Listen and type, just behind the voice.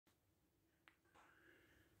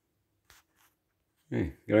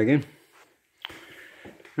Hey, go again.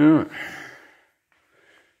 Alright.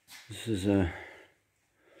 This is one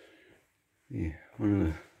of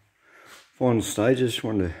the final stages.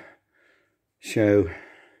 Wanted to show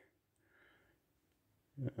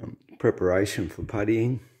preparation for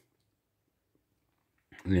puttying.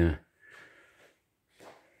 Yeah.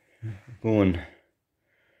 Going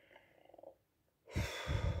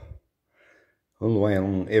all the way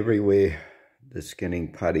along everywhere that's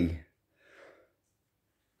getting putty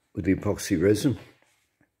with the epoxy resin.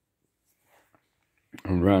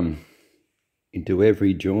 And run into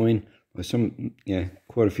every join.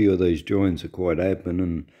 Quite a few of these joins are quite open,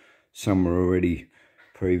 and some are already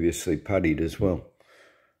previously puttied as well.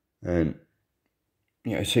 And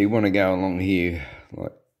so you want to go along here,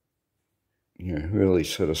 like, really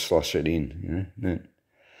sort of slosh it in,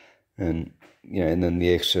 and then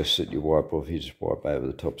the excess that you wipe off, you just wipe over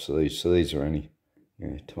the tops of these. So these are only,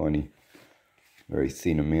 tiny, very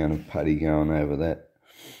thin amount of putty going over that.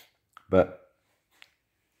 But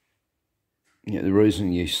the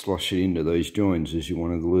reason you slosh it into those joins is you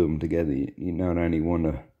want to glue them together. You not only want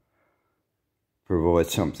to provide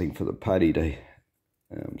something for the putty to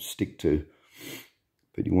stick to,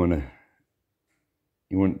 but you want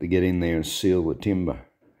it to get in there and seal the timber,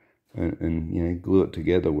 and glue it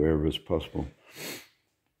together wherever it's possible.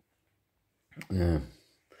 So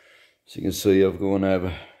you can see I've gone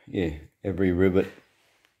over every rivet,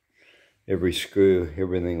 every screw,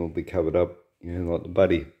 everything will be covered up. Like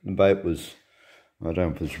the boat was, I don't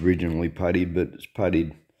know if it's originally puttied, but it's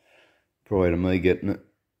puttied prior to me getting it.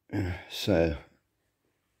 So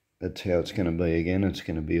that's how it's going to be again. It's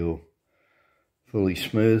going to be all fully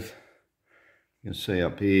smooth. You can see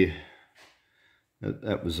up here,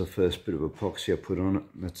 that was the first bit of epoxy I put on it.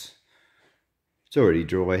 It's already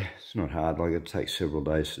dry. It's not hard, like it takes several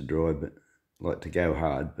days to dry, but like to go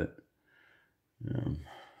hard. But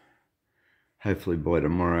hopefully by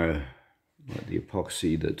tomorrow, like the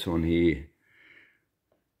epoxy that's on here,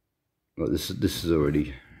 like this is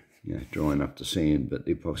already dry enough to sand, but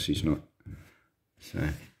the epoxy's not. So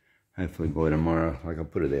hopefully by tomorrow, like I'll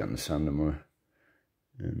put it out in the sun tomorrow,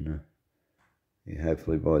 and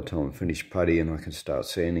hopefully by the time I finish puttying I can start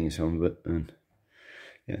sanding some of it. And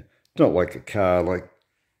it's not like a car, like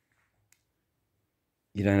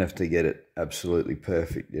you don't have to get it absolutely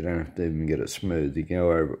perfect. You don't have to even get it smooth. You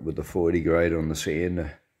go over it with the 40 grade on the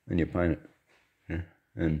sander and you paint it.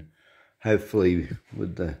 And hopefully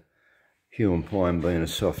with the Huon pine being a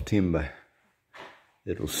soft timber,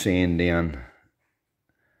 it'll sand down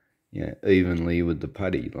evenly with the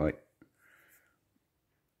putty. Like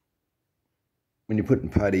when you're putting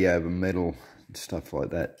putty over metal and stuff like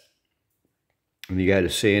that, when you go to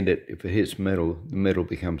sand it, if it hits metal, the metal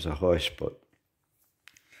becomes a high spot.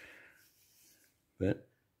 But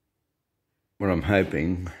what I'm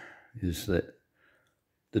hoping is that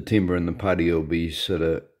the timber and the putty will be sort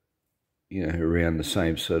of, around the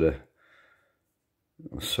same sort of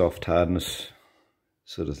soft hardness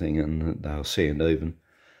sort of thing, and they'll sand even.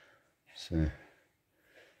 So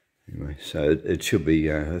anyway, so it should be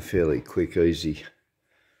a fairly quick, easy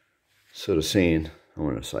sort of sand. I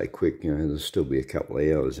want to say quick, there'll still be a couple of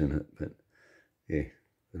hours in it, but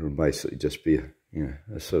it'll basically just be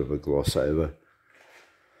a sort of a gloss over.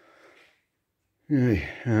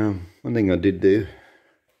 One thing I did do,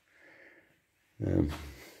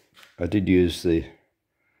 I did use the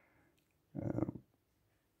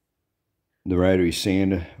rotary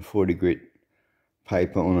sander, 40 grit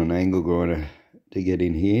paper on an angle grinder to get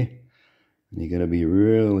in here. And you've got to be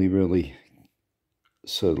really, really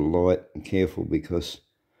sort of light and careful, because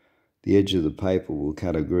the edge of the paper will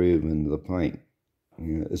cut a groove into the paint.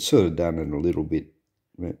 It's sort of done it a little bit,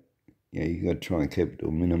 but you've got to try and keep it to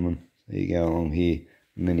a minimum. So you go along here,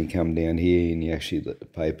 and then you come down here and you actually let the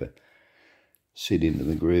paper sit into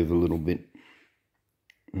the groove a little bit,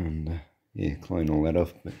 and clean all that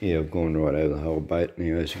off. But I've gone right over the whole boat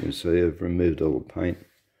now. As you can see, I've removed all the paint.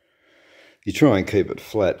 You try and keep it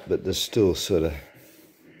flat, but there's still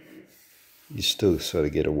you still sort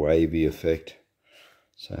of get a wavy effect.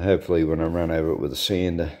 So hopefully when I run over it with a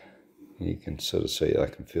sander, you can sort of see, I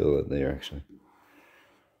can feel it there actually.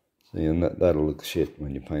 See, and that'll look shit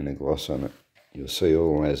when you paint a gloss on it. You'll see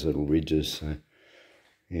all those little ridges. So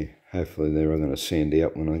hopefully they're all going to sand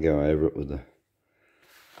out when I go over it with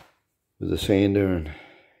the sander,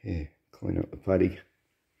 and clean up the putty.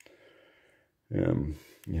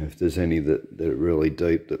 If there's any that are really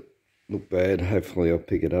deep that look bad, hopefully I'll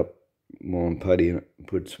pick it up while I'm puttying it and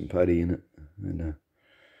put some putty in it. And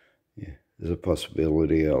there's a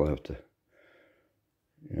possibility I'll have to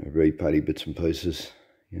re-putty bits and pieces.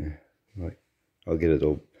 Like I'll get it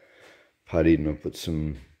all putty, and I'll put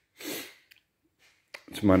some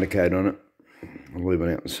undercoat on it. I'll leave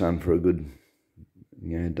it out in the sun for a good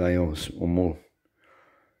day or more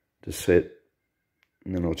to set,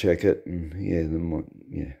 and then I'll check it, and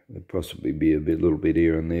there'll possibly be a little bit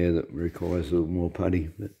here and there that requires a little more putty,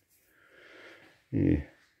 but yeah.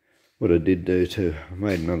 What I did do too, I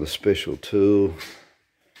made another special tool.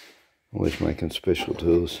 Always making special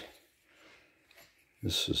tools.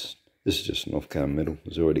 This is just an off-cone metal. It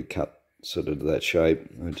was already cut sort of to that shape.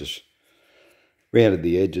 I just rounded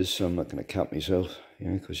the edges, so I'm not going to cut myself,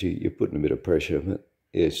 because you're putting a bit of pressure. But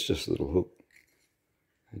yeah, it's just a little hook.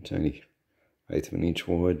 It's only 1/8 of an inch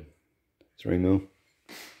wide, 3mm,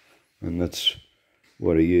 and that's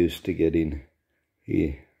what I used to get in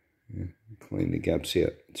here. Clean the gaps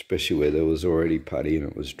out, especially where there was already putty and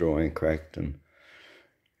it was dry and cracked, and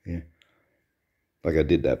like I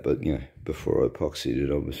did that, but before I epoxied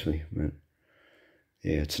it, obviously. But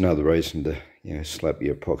yeah, it's another reason to slap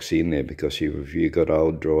your epoxy in there, because if you've got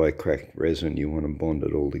old dry cracked resin, you want to bond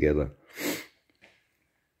it all together.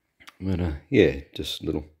 But yeah, just a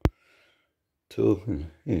little tool, and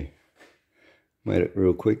made it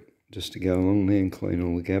real quick just to go along there and clean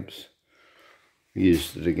all the gaps.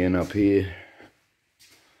 Used it again up here.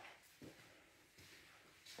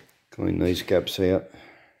 Clean these gaps out.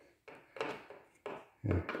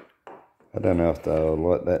 I don't know if they were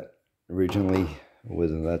like that originally, or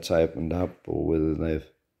whether that's opened up, or whether they've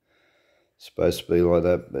supposed to be like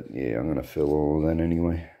that, but yeah, I'm going to fill all of that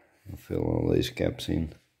anyway. I'll fill all these gaps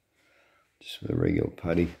in just with a regular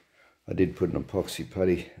putty. I did put an epoxy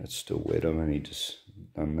putty. It's still wet. I've only just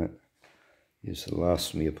done that. Used the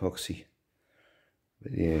last of my epoxy.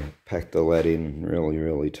 But yeah, packed all that in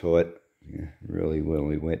really tight. Yeah, really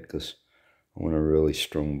wet, because I want a really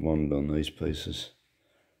strong bond on these pieces.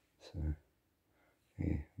 So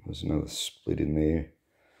yeah, there's another split in there.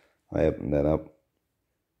 I opened that up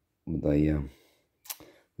with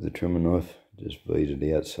a trimmer knife, just V'd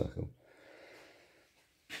it out so I can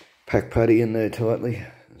pack putty in there tightly.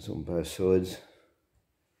 It's on both sides.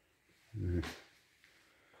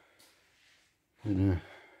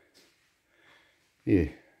 Yeah,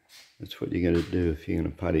 that's what you're going to do if you're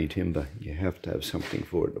going to putty timber. You have to have something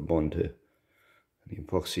for it to bond to. And the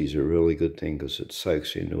epoxy is a really good thing, because it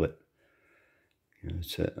soaks into it.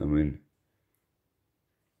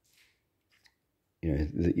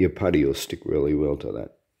 Your putty will stick really well to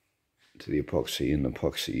that, to the epoxy, and the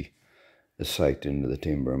epoxy is soaked into the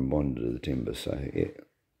timber and bonded to the timber. So yeah,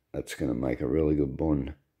 that's going to make a really good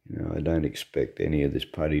bond. I don't expect any of this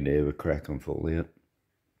putty to ever crack and fall out.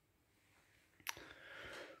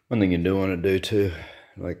 One thing you do want to do too,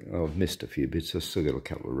 like I've missed a few bits, I've still got a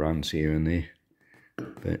couple of runs here and there,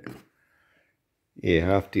 but yeah,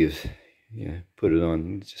 after you've put it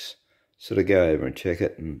on, just sort of go over and check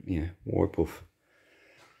it, and wipe off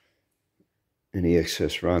any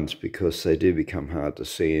excess runs, because they do become hard to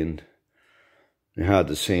sand. They're hard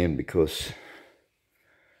to sand because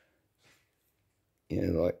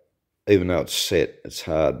like, even though it's set, it's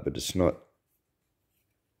hard, but it's not.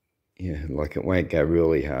 Like it won't go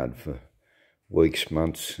really hard for weeks,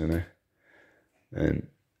 months, and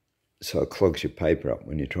so it clogs your paper up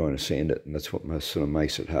when you're trying to sand it, and that's what sort of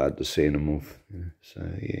makes it hard to sand them off. So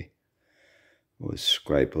yeah, always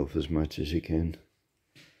scrape off as much as you can,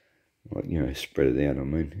 like spread it out.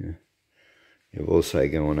 You've also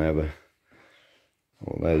gone over,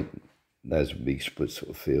 well, those were big split sort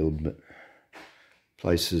of field, but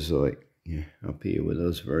places like up here where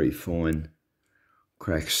there's very fine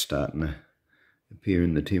cracks starting to appear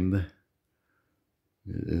in the timber.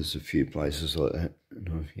 There's a few places like that,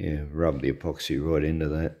 and I've rubbed the epoxy right into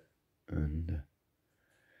that, and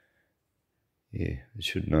it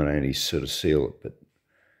should not only sort of seal it, but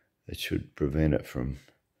it should prevent it from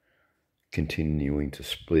continuing to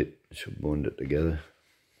split. It should bond it together.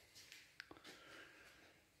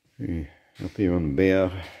 Up here on the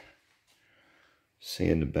bow,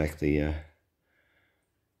 sanded back the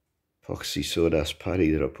epoxy sawdust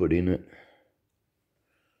putty that I put in it.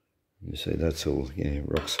 You see that's all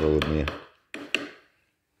rock solid now.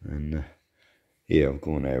 And I've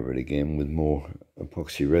gone over it again with more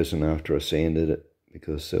epoxy resin after I sanded it,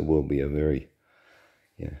 because there will be a very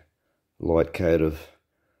light coat of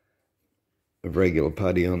regular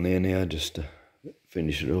putty on there now, just to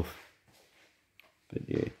finish it off. But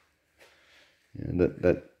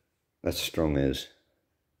that's strong as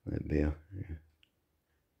that bow.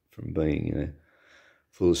 From being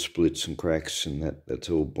full of splits and cracks, and that's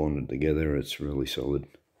all bonded together, it's really solid.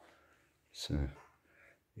 So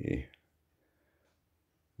that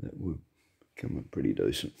would come up pretty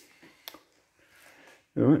decent.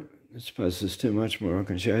 Alright, I suppose there's too much more I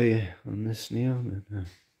can show you on this now, but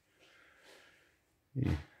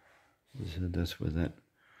yeah, so that's where the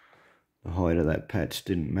height of that patch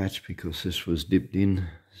didn't match because this was dipped in.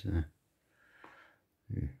 So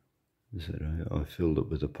yeah, so I filled it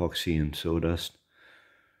with epoxy and sawdust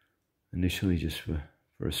initially just for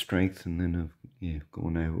a strength, and then I've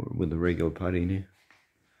gone over it with a regular putty now.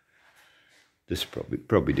 This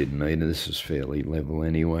probably didn't need it. This is fairly level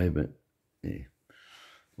anyway, but yeah,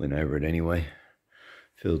 went over it anyway.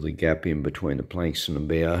 Filled the gap in between the planks and the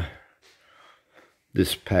bow.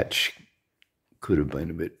 This patch could have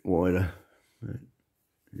been a bit wider, but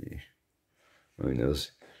yeah. I mean, there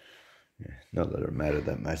was, not that it mattered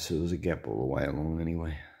that much. There was a gap all the way along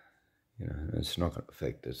anyway. You know, it's not going to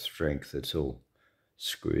affect the strength. It's all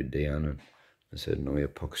screwed down, and I said, and I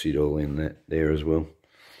epoxied all in there as well.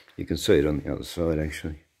 You can see it on the other side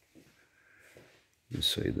actually. You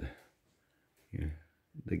see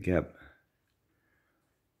the gap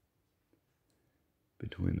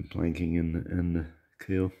between the planking and the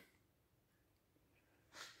keel.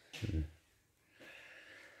 So,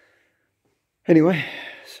 anyway,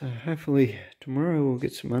 so hopefully tomorrow we'll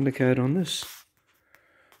get some undercoat on this.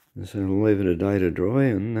 And so I'll leave it a day to dry,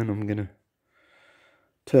 and then I'm going to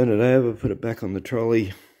turn it over, put it back on the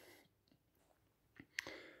trolley,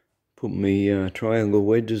 put me triangle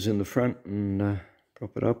wedges in the front and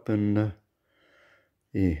prop it up, and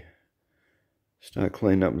yeah, start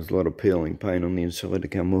cleaning up. There's a lot of peeling paint on the inside to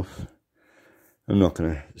come off. I'm not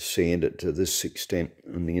going to sand it to this extent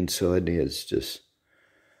on the inside. It's just,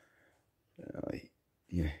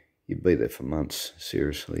 yeah, you'd be there for months.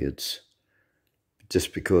 Seriously, it's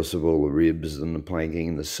just because of all the ribs and the planking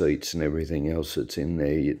and the seats and everything else that's in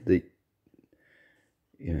there.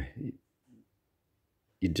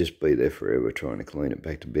 You'd just be there forever trying to clean it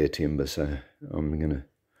back to bare timber. So I'm going to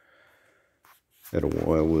add a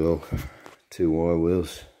wire wheel, 2 wire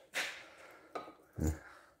wheels.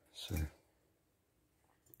 So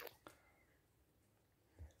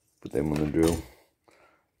put them on the drill.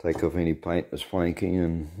 Take off any paint that's flaking,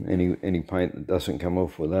 and any paint that doesn't come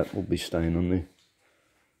off with that will be staying on there.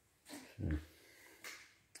 So.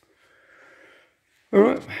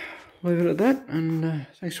 Alright, leave it at that, and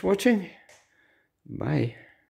thanks for watching. Bye.